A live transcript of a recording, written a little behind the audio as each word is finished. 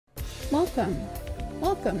Welcome.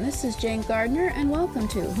 Welcome. This is Jane Gardner, and welcome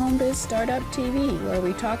to HomeBiz Startup TV, where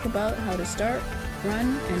we talk about how to start,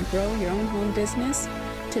 run, and grow your own home business.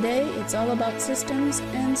 Today, it's all about systems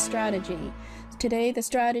and strategy. Today, the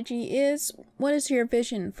strategy is, what is your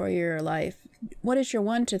vision for your life? What is your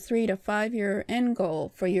 1 to 3 to 5 year end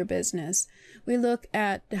goal for your business? We look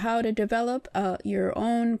at how to develop your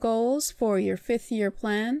own goals for your 5th year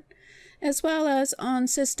plan. As well as on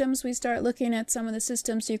systems, we start looking at some of the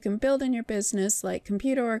systems you can build in your business, like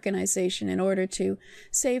computer organization, in order to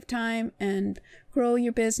save time and grow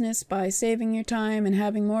your business by saving your time and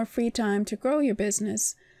having more free time to grow your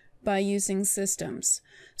business by using systems.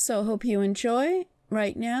 So hope you enjoy.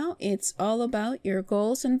 Right now, it's all about your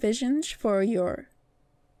goals and visions for your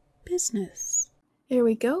business. Here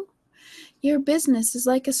we go. Your business is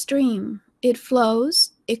like a stream. It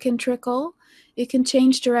flows, it can trickle, it can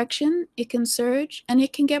change direction, it can surge, and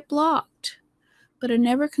it can get blocked, but it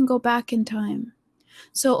never can go back in time.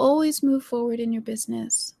 So always move forward in your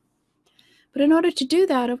business. But in order to do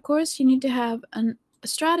that, of course, you need to have a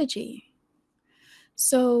strategy.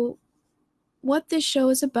 So what this show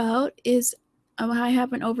is about is, I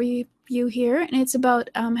have an overview here, and it's about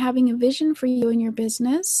having a vision for you and your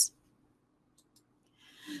business.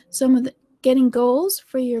 Getting goals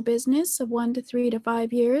for your business of 1 to 3 to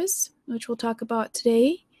 5 years, which we'll talk about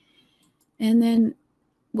today. And then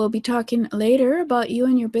we'll be talking later about you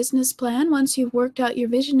and your business plan. Once you've worked out your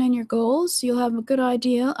vision and your goals, you'll have a good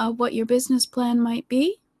idea of what your business plan might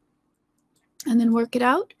be, and then work it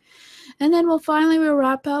out. And then we'll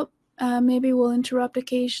wrap up. Maybe we'll interrupt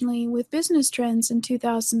occasionally with business trends in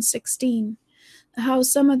 2016. How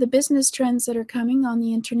some of the business trends that are coming on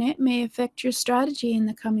the internet may affect your strategy in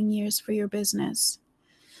the coming years for your business.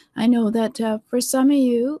 I know that for some of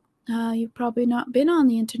you, you've probably not been on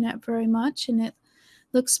the internet very much, and it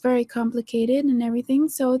looks very complicated and everything.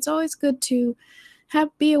 So it's always good to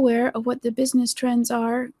be aware of what the business trends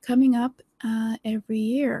are coming up every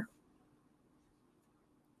year.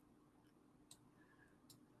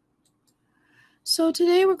 So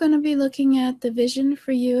today we're going to be looking at the vision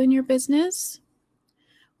for you and your business.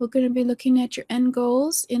 We're going to be looking at your end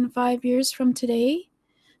goals in 5 years from today.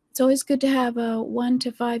 It's always good to have a 1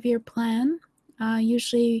 to 5 year plan.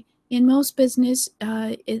 Usually in most business,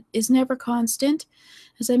 it is never constant.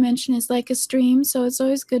 As I mentioned, it's like a stream, so it's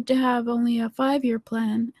always good to have only a 5 year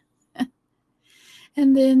plan.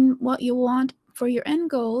 And then what you want for your end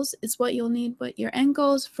goals is what you'll need, what your end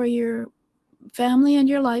goals for your family and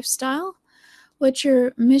your lifestyle, what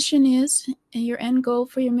your mission is and your end goal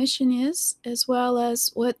for your mission is, as well as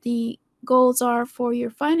what the goals are for your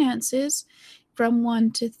finances from 1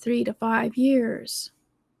 to 3 to 5 years.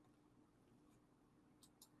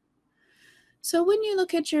 So when you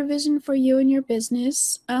look at your vision for you and your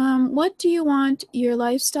business, what do you want your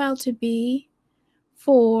lifestyle to be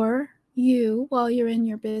for you while you're in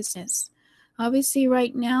your business? Obviously,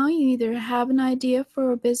 right now, you either have an idea for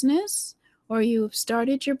a business, or you've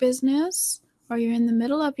started your business, or you're in the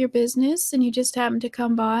middle of your business and you just happen to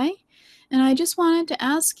come by. And I just wanted to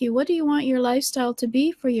ask you, what do you want your lifestyle to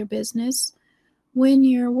be for your business when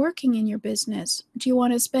you're working in your business? Do you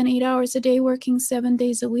want to spend 8 hours a day working 7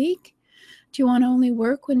 days a week? Do you want to only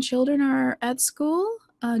work when children are at school?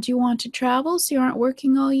 Do you want to travel so you aren't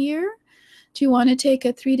working all year? Do you want to take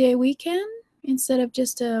a 3-day weekend instead of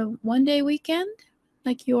just a 1-day weekend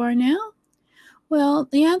like you are now? Well,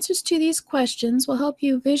 the answers to these questions will help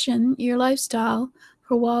you vision your lifestyle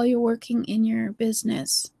for while you're working in your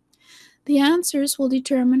business. The answers will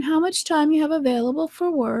determine how much time you have available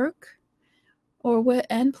for work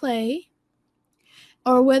and play,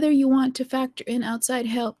 or whether you want to factor in outside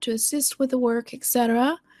help to assist with the work,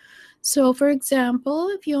 etc. So, for example,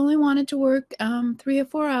 if you only wanted to work 3 or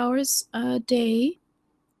 4 hours a day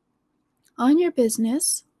on your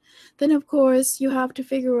business, then of course you have to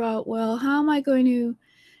figure out, well, how am I going to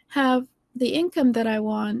have the income that I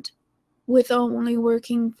want with only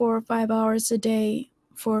working 4 or 5 hours a day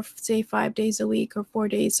for, say, 5 days a week or 4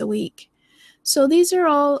 days a week? So these are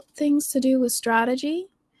all things to do with strategy,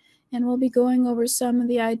 and we'll be going over some of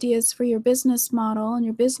the ideas for your business model and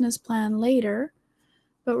your business plan later.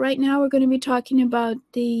 But right now we're going to be talking about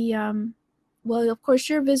the, well, of course,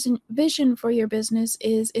 your vision for your business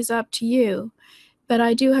is up to you. But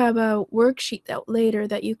I do have a worksheet later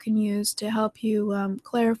that you can use to help you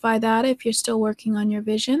clarify that if you're still working on your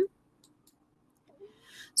vision.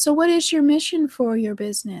 So what is your mission for your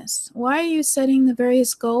business? Why are you setting the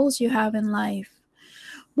various goals you have in life?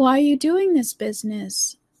 Why are you doing this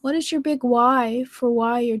business? What is your big why for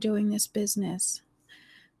why you're doing this business?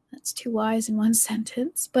 That's 2 whys in one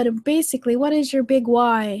sentence. But basically, what is your big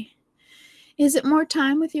why? Is it more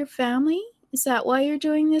time with your family? Is that why you're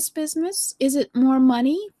doing this business? Is it more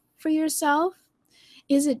money for yourself?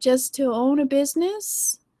 Is it just to own a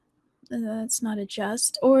business? That's not a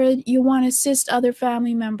just. Or you want to assist other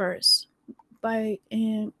family members by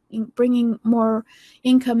bringing more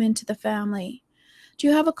income into the family? Do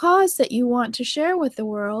you have a cause that you want to share with the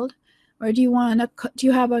world? Or do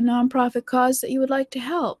you have a nonprofit cause that you would like to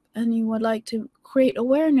help and you would like to create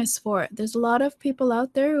awareness for it? There's a lot of people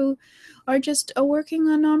out there who are just working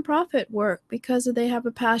on nonprofit work because they have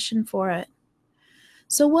a passion for it.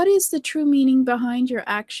 So what is the true meaning behind your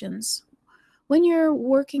actions? When you're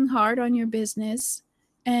working hard on your business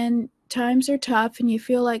and times are tough and you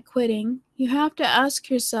feel like quitting, you have to ask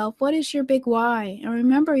yourself, what is your big why? And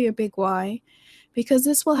remember your big why, because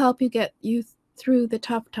this will help you get you through the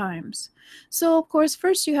tough times. So, of course,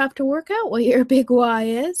 first you have to work out what your big why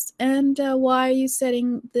is and why are you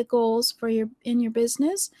setting the goals for in your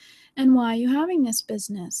business and why are you having this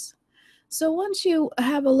business. So once you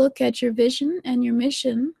have a look at your vision and your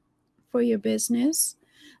mission for your business,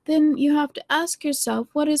 then you have to ask yourself,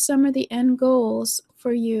 what is some of the end goals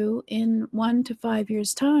for you in 1 to 5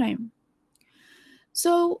 years' time?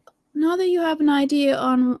 So now that you have an idea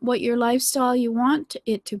on what your lifestyle you want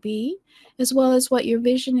it to be, as well as what your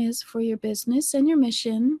vision is for your business and your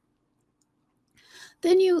mission,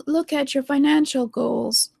 then you look at your financial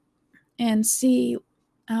goals and see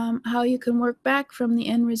how you can work back from the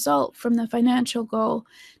end result, from the financial goal,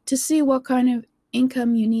 to see what kind of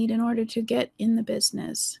income you need in order to get in the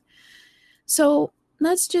business. So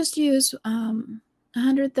let's just use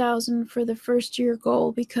 100,000 for the first year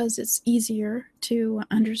goal because it's easier to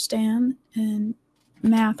understand and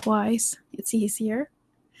math-wise, it's easier.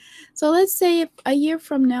 So let's say if a year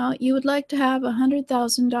from now you would like to have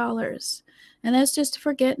 $100,000, and that's just to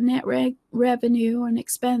forget net revenue and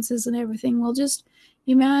expenses and everything. We'll just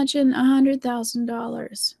imagine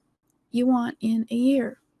 $100,000 you want in a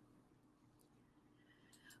year.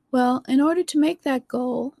 Well, in order to make that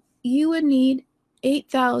goal, you would need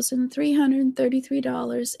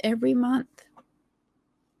 $8,333 every month.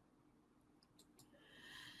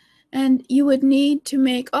 And you would need to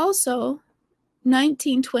make also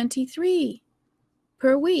 $19.23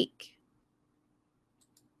 per week.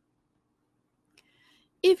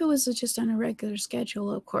 If it was just on a regular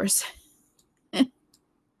schedule, of course.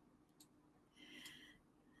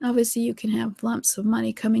 Obviously, you can have lumps of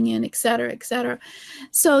money coming in, etc., etc.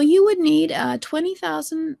 So you would need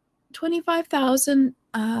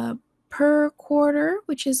 $25,000 per quarter,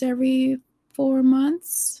 which is every 4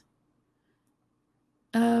 months,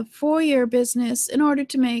 for your business in order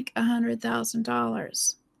to make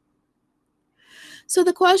 $100,000. So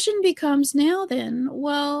the question becomes now then,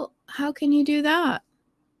 well, how can you do that?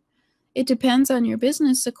 It depends on your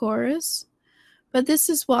business, of course, but this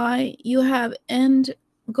is why you have end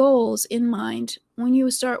goals in mind when you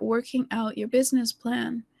start working out your business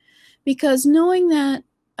plan. Because knowing that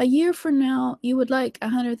a year from now you would like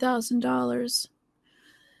 $100,000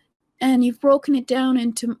 and you've broken it down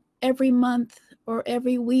into every month or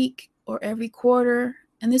every week or every quarter,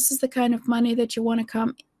 and this is the kind of money that you want to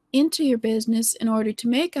come into your business in order to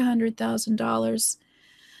make $100,000,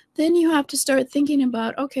 then you have to start thinking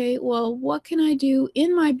about, okay, well, what can I do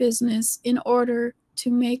in my business in order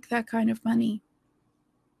to make that kind of money?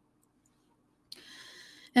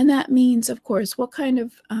 And that means, of course, what kind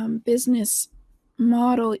of business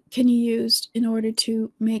model can you use in order to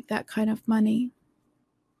make that kind of money?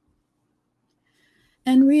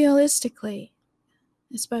 And realistically,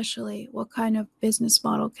 especially, what kind of business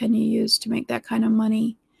model can you use to make that kind of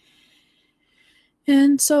money?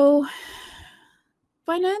 And so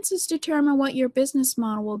finances determine what your business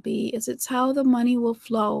model will be. It's how the money will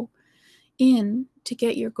flow in to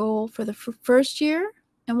get your goal for the first year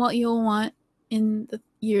and what you'll want in the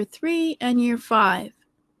year 3 and year 5.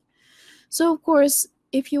 So of course,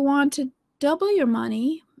 if you want to double your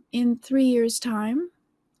money in 3 years' time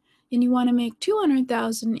and you want to make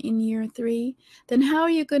 200,000 in year 3, then how are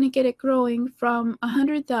you going to get it growing from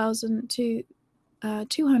 100,000 to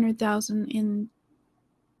 200,000 in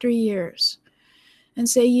 3 years? And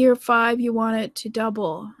say year 5 you want it to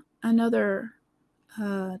double another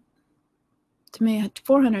to make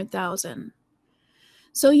 400,000.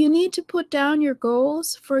 So you need to put down your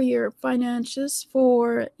goals for your finances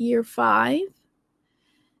for year 5,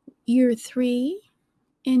 year 3,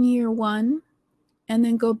 and year 1, and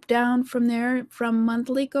then go down from there from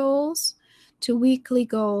monthly goals to weekly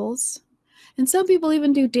goals. And some people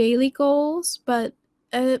even do daily goals, but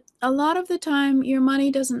a lot of the time your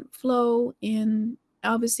money doesn't flow in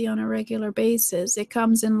obviously on a regular basis. It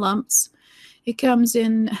comes in lumps. It comes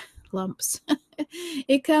in lumps.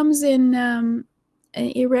 It comes in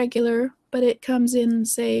irregular, but it comes in,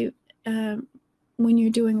 say, when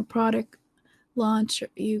you're doing a product launch,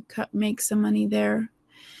 you make some money there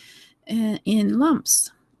in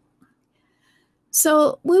lumps.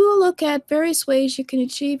 So we will look at various ways you can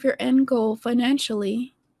achieve your end goal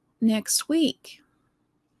financially next week.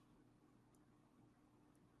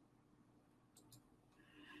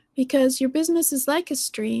 Because your business is like a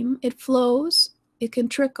stream. It flows, it can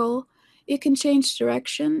trickle, it can change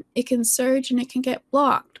direction, it can surge, and it can get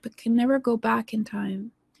blocked, but can never go back in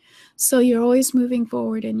time. So you're always moving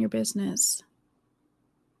forward in your business.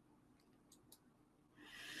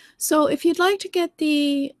 So if you'd like to get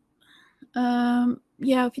the 1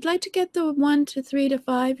 to 3 to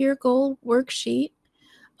 5 year goal worksheet,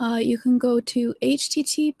 you can go to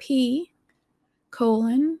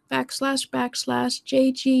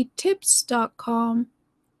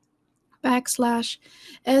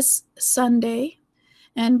http://jgtips.com/ssunday,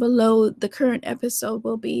 and below the current episode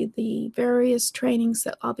will be the various trainings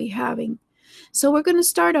that I'll be having. So we're going to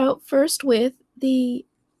start out first with the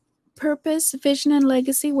Purpose, Vision, and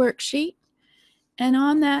Legacy worksheet. And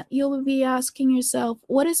on that, you'll be asking yourself,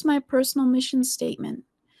 what is my personal mission statement?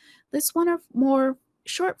 This one or more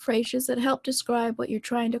short phrases that help describe what you're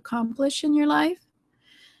trying to accomplish in your life.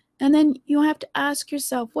 And then you have to ask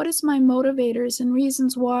yourself, what is my motivators and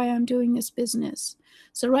reasons why I'm doing this business?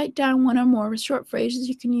 So write down one or more short phrases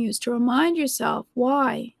you can use to remind yourself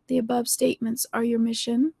why the above statements are your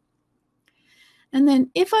mission. And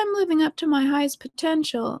then, if I'm living up to my highest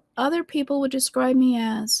potential, other people would describe me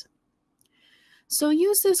as. So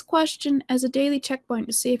use this question as a daily checkpoint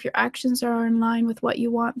to see if your actions are in line with what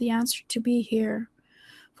you want the answer to be here.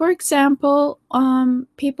 For example,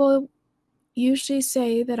 people usually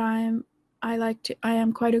say that I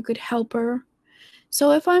am quite a good helper.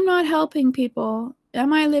 So if I'm not helping people,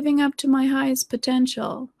 am I living up to my highest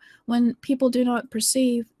potential when people do not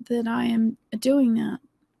perceive that I am doing that?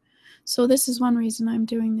 So this is one reason I'm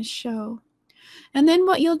doing this show. And then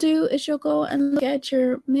what you'll do is you'll go and look at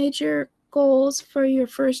your major goals for your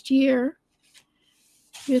first year,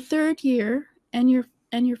 your third year, and your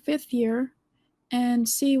fifth year, and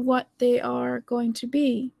see what they are going to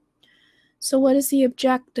be. So what is the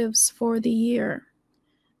objectives for the year?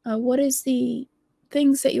 What is the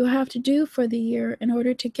things that you have to do for the year in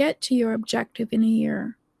order to get to your objective in a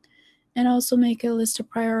year? And also make a list of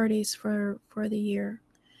priorities for the year.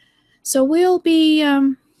 So we'll be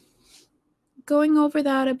going over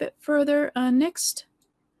that a bit further next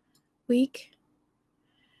week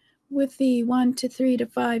with the 1 to 3 to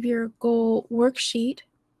 5 year goal worksheet.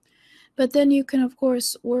 But then you can, of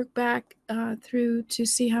course, work back through to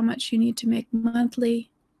see how much you need to make monthly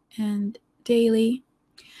and daily.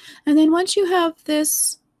 And then once you have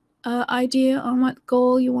this idea on what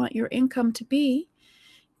goal you want your income to be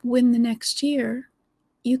within the next year,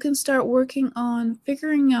 you can start working on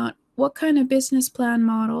figuring out what kind of business plan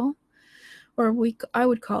model, or I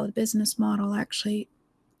would call it a business model actually,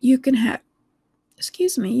 you can have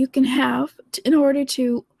in order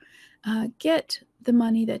to get the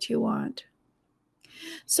money that you want.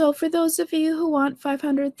 So for those of you who want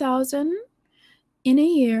 500,000 in a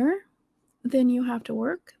year, then you have to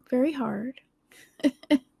work very hard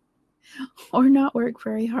or not work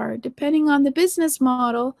very hard, depending on the business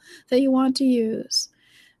model that you want to use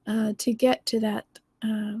to get to that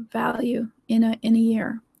value in a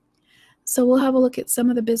year. So we'll have a look at some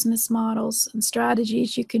of the business models and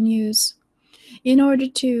strategies you can use in order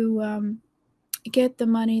to get the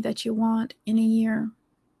money that you want in a year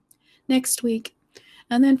next week.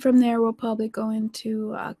 And then from there, we'll probably go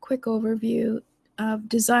into a quick overview of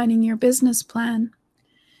designing your business plan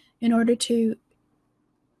in order to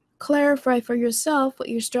clarify for yourself what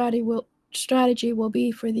your strategy will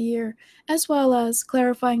be for the year, as well as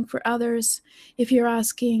clarifying for others if you're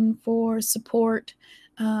asking for support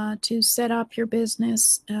to set up your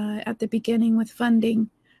business at the beginning with funding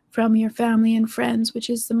from your family and friends, which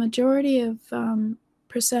is the majority of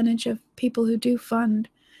percentage of people who do fund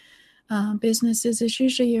businesses. Is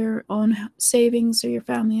usually your own savings or your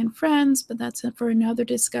family and friends, but that's for another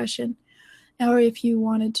discussion. Or if you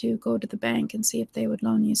wanted to go to the bank and see if they would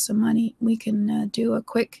loan you some money, we can do a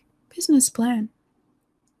quick business plan.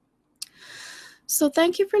 So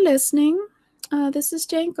thank you for listening. This is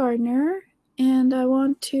Jane Gardner, and I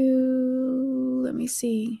want to,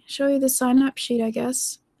 show you the sign-up sheet, I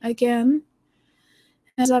guess, again,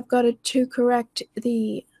 as I've got to correct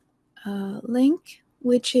the link,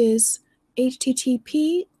 which is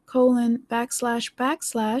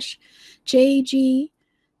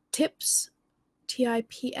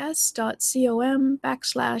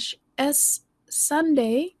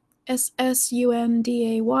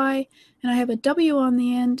SSUNDAY, and I have a W on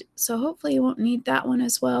the end, so hopefully you won't need that one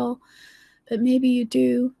as well, but maybe you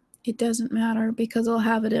do. It doesn't matter because I'll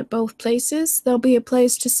have it at both places. There'll be a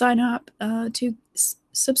place to sign up to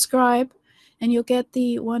subscribe, and you'll get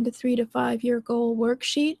the 1 to 3 to 5 year goal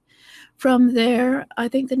worksheet. From there, I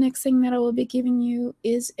think the next thing that I will be giving you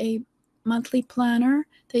is a monthly planner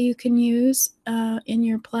that you can use in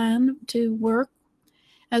your plan to work,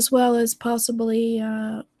 as well as possibly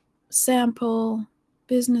sample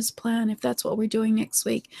business plan if that's what we're doing next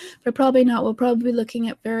week. But probably not. We'll probably be looking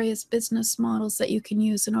at various business models that you can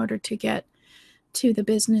use in order to get to the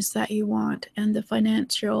business that you want and the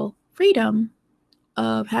financial freedom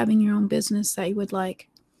of having your own business that you would like.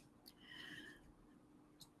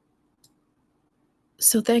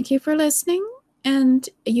 So thank you for listening, and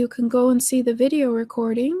you can go and see the video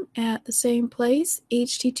recording at the same place,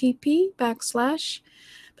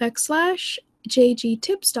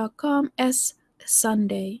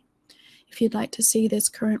 http://jgtips.com/Sunday. If you'd like to see this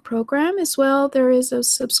current program as well, there is a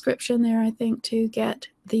subscription there, I think, to get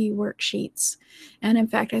the worksheets. And in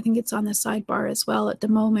fact, I think it's on the sidebar as well at the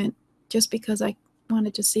moment, just because I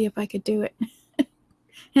wanted to see if I could do it.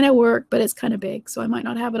 And it worked, but it's kind of big, so I might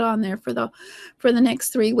not have it on there for the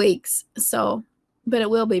next 3 weeks. So, but it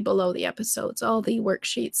will be below the episodes. All the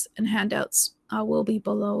worksheets and handouts will be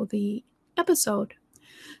below the episode.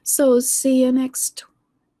 So see you next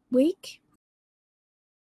week.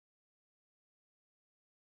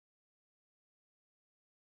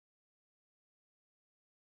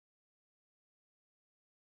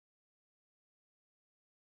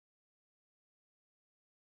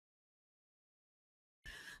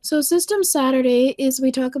 So System Saturday is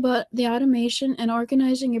we talk about the automation and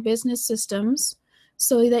organizing your business systems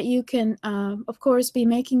so that you can, of course, be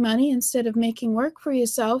making money instead of making work for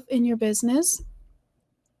yourself in your business.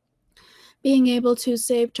 Being able to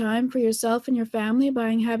save time for yourself and your family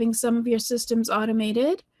by having some of your systems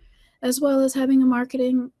automated, as well as having a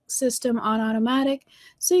marketing system on automatic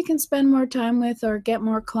so you can spend more time with or get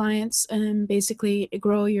more clients and basically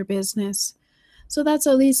grow your business. So that's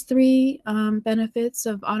at least 3 benefits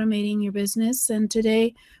of automating your business. And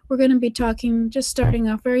today we're going to be just starting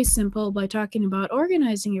off very simple by talking about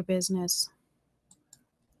organizing your business.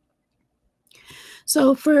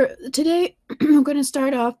 So for today, we're going to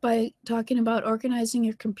start off by talking about organizing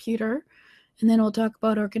your computer, and then we'll talk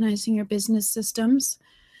about organizing your business systems,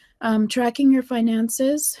 tracking your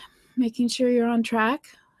finances, making sure you're on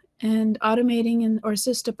track, and automating or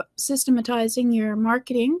systematizing your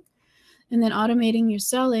marketing, and then automating your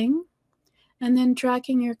selling, and then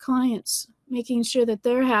tracking your clients, making sure that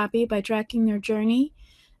they're happy by tracking their journey,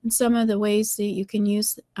 and some of the ways that you can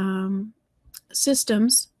use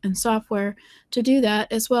systems and software to do that,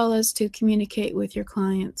 as well as to communicate with your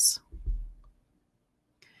clients.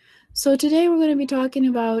 So today we're going to be talking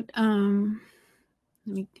about,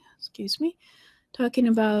 talking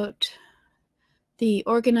about the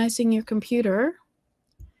organizing your computer.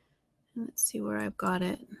 Let's see where I've got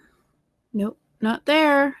it. Nope, not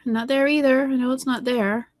there. Not there either. I know it's not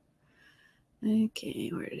there. Okay,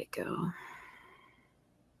 where did it go?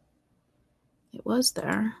 It was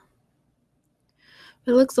there.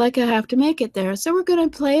 But it looks like I have to make it there. So we're going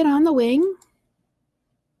to play it on the wing.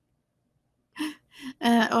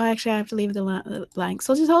 Actually, I have to leave the blank.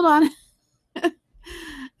 So just hold on.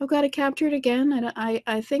 I've got to capture it again.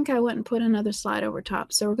 I think I went and put another slide over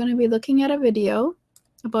top. So we're going to be looking at a video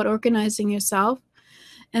about organizing yourself.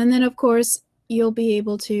 And then, of course, you'll be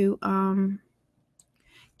able to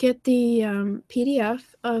get the PDF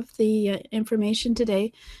of the information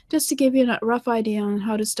today, just to give you a rough idea on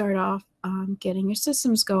how to start off getting your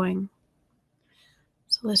systems going.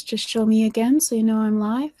 So let's just show me again so you know I'm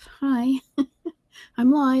live. Hi,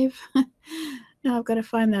 I'm live. Now I've got to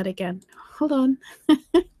find that again. Hold on.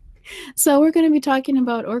 So we're going to be talking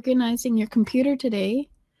about organizing your computer today.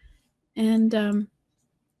 And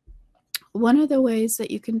one of the ways that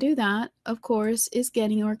you can do that, of course, is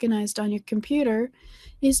getting organized on your computer,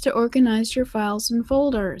 is to organize your files and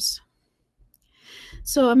folders.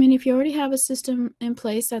 So, I mean, if you already have a system in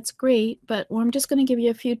place, that's great, but I'm just going to give you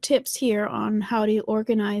a few tips here on how to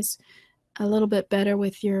organize a little bit better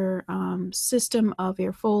with your system of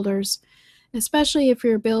your folders, especially if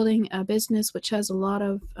you're building a business which has a lot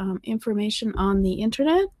of information on the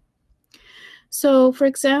internet. So, for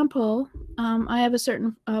example, I have a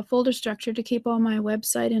certain folder structure to keep all my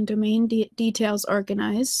website and domain details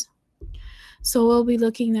organized. So we'll be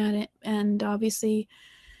looking at it, and obviously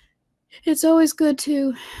it's always good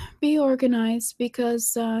to be organized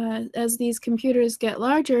because as these computers get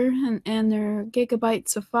larger and they're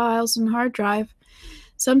gigabytes of files and hard drive,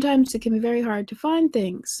 sometimes it can be very hard to find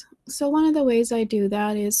things. So one of the ways I do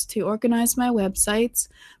that is to organize my websites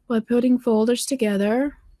by putting folders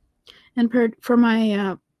together and for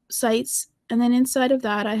my sites. And then inside of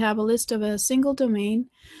that, I have a list of a single domain,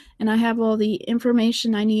 and I have all the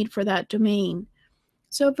information I need for that domain.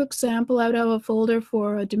 So for example, I would have a folder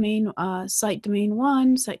for a domain, site domain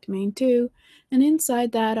 1, site domain 2, and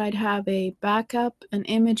inside that I'd have a backup and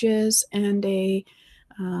images and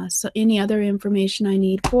so any other information I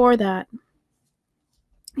need for that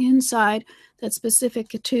inside that's specific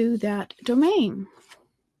to that domain.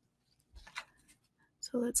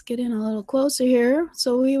 So let's get in a little closer here.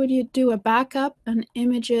 So we would do a backup and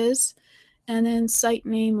images, and then site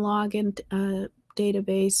name, login,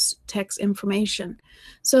 database, text information.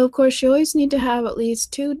 So of course you always need to have at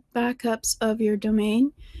least 2 backups of your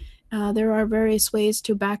domain. There are various ways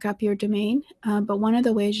to back up your domain, but one of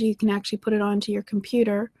the ways you can actually put it onto your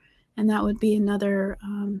computer, and that would be another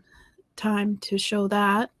time to show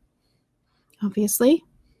that, obviously.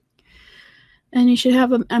 And you should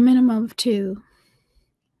have a minimum of 2.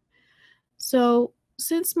 So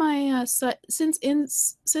since my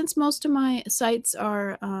since most of my sites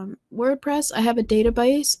are WordPress, I have a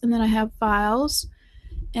database, and then I have files,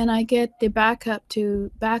 and I get the backup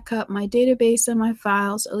to back up my database and my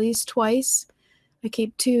files at least twice. I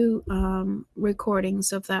keep 2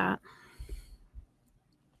 recordings of that.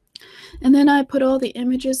 And then I put all the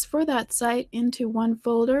images for that site into one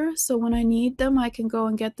folder, so when I need them, I can go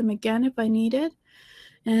and get them again if I need it.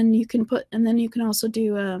 And then you can also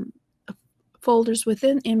do folders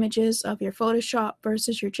within images of your Photoshop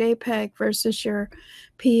versus your JPEG versus your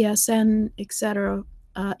PSN, etc.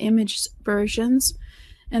 Image versions,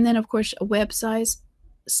 and then of course web sized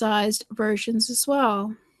versions as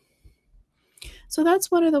well. So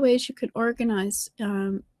that's one of the ways you can organize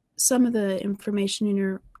some of the information in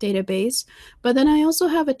your database. But then I also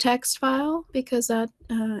have a text file, because that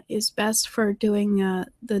is best for doing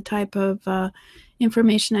the type of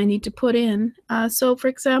information I need to put in. So for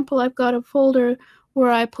example, I've got a folder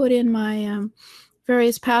where I put in my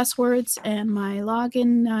various passwords and my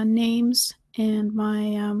login names and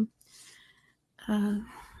my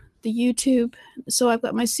the YouTube. So I've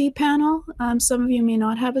got my cPanel. Some of you may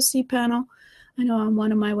not have a cPanel. I know on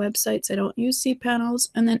one of my websites I don't use cPanels.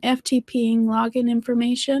 And then FTPing login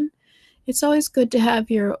information. It's always good to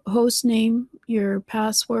have your host name, your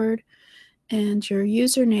password, and your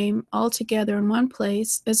username all together in one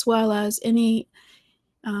place, as well as any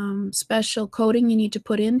special coding you need to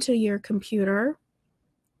put into your computer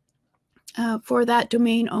for that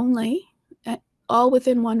domain only, all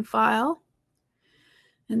within one file.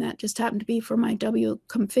 And that just happened to be for my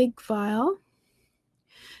wconfig file.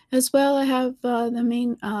 As well, I have the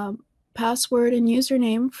main password and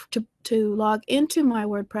username to log into my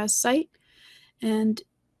WordPress site, and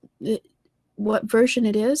what version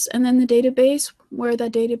it is, and then the database, where the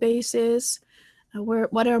database is,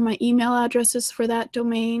 what are my email addresses for that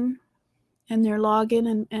domain, and their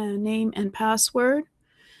login and name and password,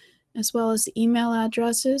 as well as the email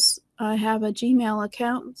addresses. I have a Gmail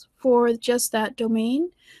account for just that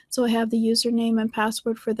domain, so I have the username and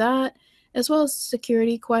password for that, as well as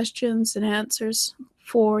security questions and answers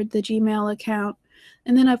for the Gmail account.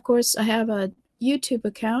 And then of course I have a YouTube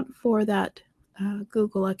account for that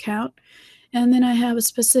Google account. And then I have a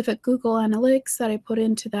specific Google Analytics that I put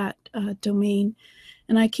into that domain.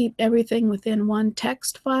 And I keep everything within one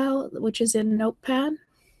text file, which is in Notepad.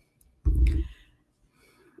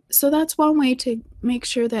 So that's one way to make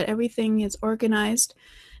sure that everything is organized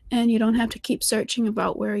and you don't have to keep searching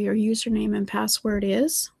about where your username and password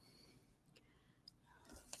is.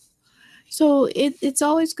 So it's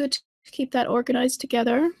always good to keep that organized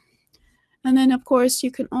together. And then of course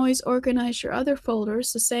you can always organize your other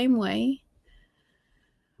folders the same way.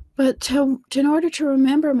 But in order to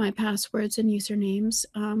remember my passwords and usernames,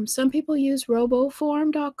 some people use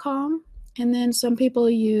roboform.com, and then some people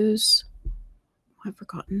use, I've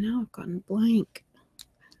forgotten now, I've gotten blank.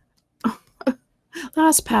 Oh,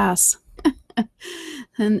 LastPass.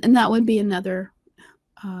 and that would be another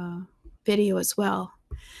video as well.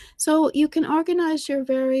 So you can organize your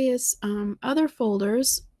various other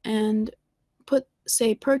folders and put,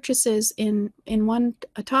 say, purchases in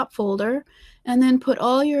a top folder, and then put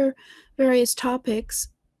all your various topics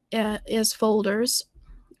as folders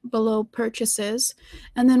below purchases.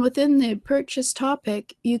 And then within the purchase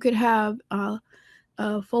topic, you could have a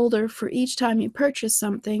folder for each time you purchase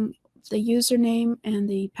something, the username and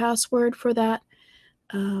the password for that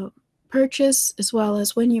purchase, as well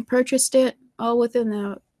as when you purchased it, all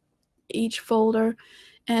within each folder,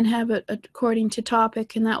 and have it according to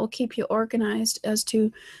topic, and that will keep you organized as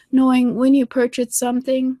to knowing when you purchased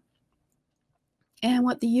something and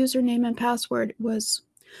what the username and password was.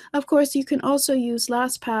 Of course, you can also use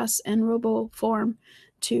LastPass and RoboForm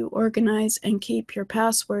to organize and keep your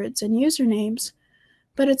passwords and usernames,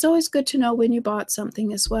 but it's always good to know when you bought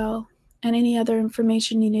something as well, and any other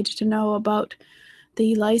information you needed to know about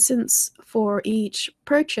the license for each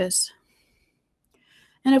purchase.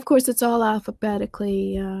 And of course, it's all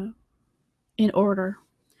alphabetically in order,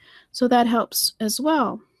 so that helps as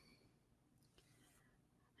well.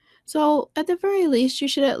 So at the very least, you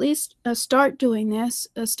should at least start doing this,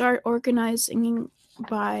 start organizing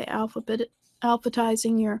by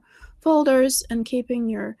alphabetizing your folders and keeping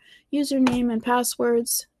your username and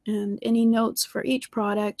passwords and any notes for each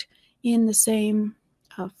product in the same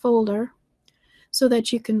folder so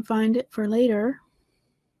that you can find it for later.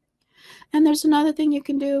 And there's another thing you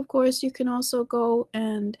can do, of course. You can also go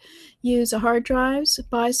and use a hard drives,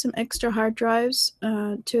 buy some extra hard drives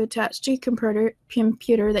to attach to your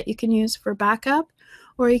computer that you can use for backup,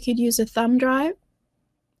 or you could use a thumb drive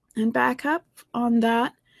and backup on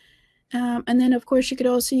that. And then, of course, you could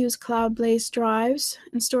also use cloud-based drives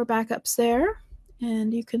and store backups there.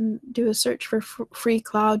 And you can do a search for free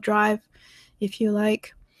cloud drive if you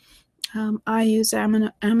like. I use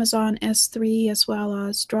Amazon S3 as well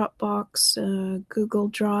as Dropbox, Google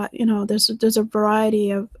Drive. There's a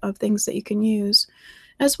variety of things that you can use,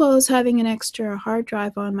 as well as having an extra hard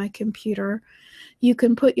drive on my computer. You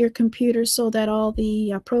can put your computer so that all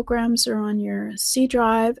the programs are on your C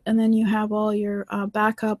drive, and then you have all your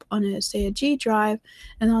backup on a G drive,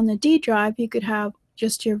 and on the D drive you could have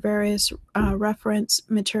just your various reference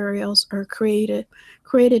materials or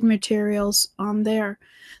created materials on there.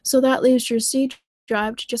 So that leaves your C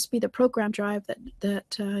drive to just be the program drive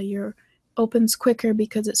that your opens quicker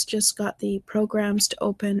because it's just got the programs to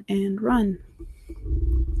open and run.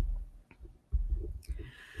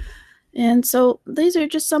 And so these are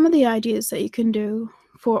just some of the ideas that you can do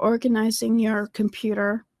for organizing your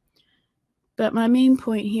computer. But my main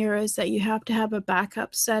point here is that you have to have a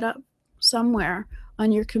backup set up somewhere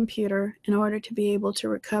on your computer in order to be able to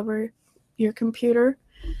recover your computer.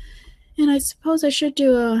 And I suppose I should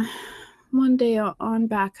do one day on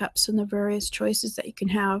backups and the various choices that you can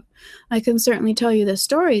have. I can certainly tell you the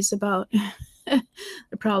stories about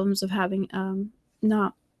the problems of having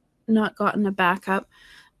not gotten a backup,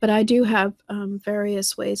 but I do have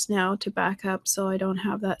various ways now to back up, so I don't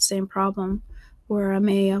have that same problem where I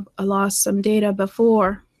may have lost some data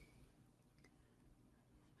before.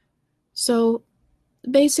 So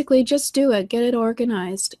basically just do it, get it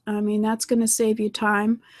organized. I mean, that's going to save you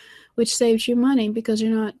time, which saves you money because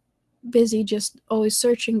you're not busy just always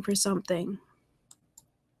searching for something.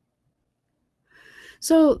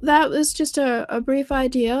 So that was just a brief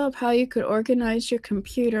idea of how you could organize your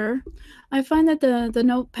computer. I find that the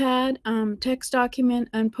Notepad text document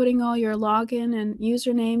and putting all your login and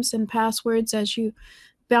usernames and passwords as you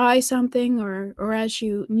buy something or as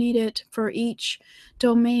you need it for each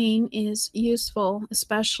domain is useful,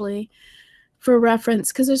 especially for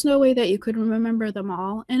reference, because there's no way that you could remember them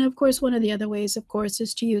all. And of course, one of the other ways, of course,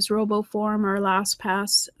 is to use RoboForm or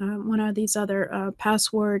LastPass, one of these other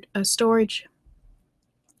password storage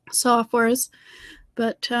softwares.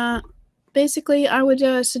 But basically, I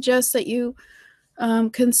would suggest that you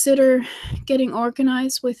consider getting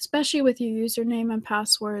organized especially with your username and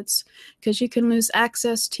passwords, because you can lose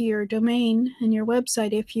access to your domain and your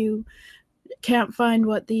website if you can't find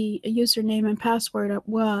what the username and password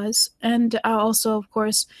was. And also, of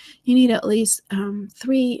course, you need at least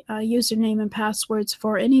 3 username and passwords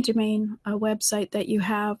for any domain website that you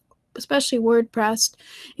have, especially WordPress,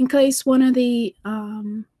 in case one of the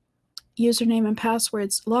username and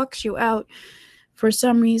passwords locks you out for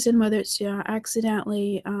some reason, whether it's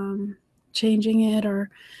accidentally changing it or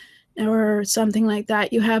something like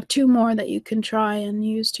that. You have 2 more that you can try and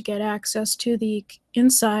use to get access to the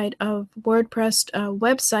inside of WordPress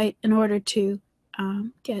website in order to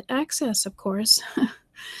get access, of course,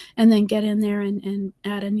 and then get in there and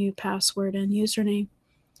add a new password and username.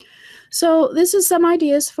 So this is some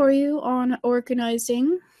ideas for you on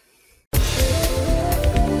organizing.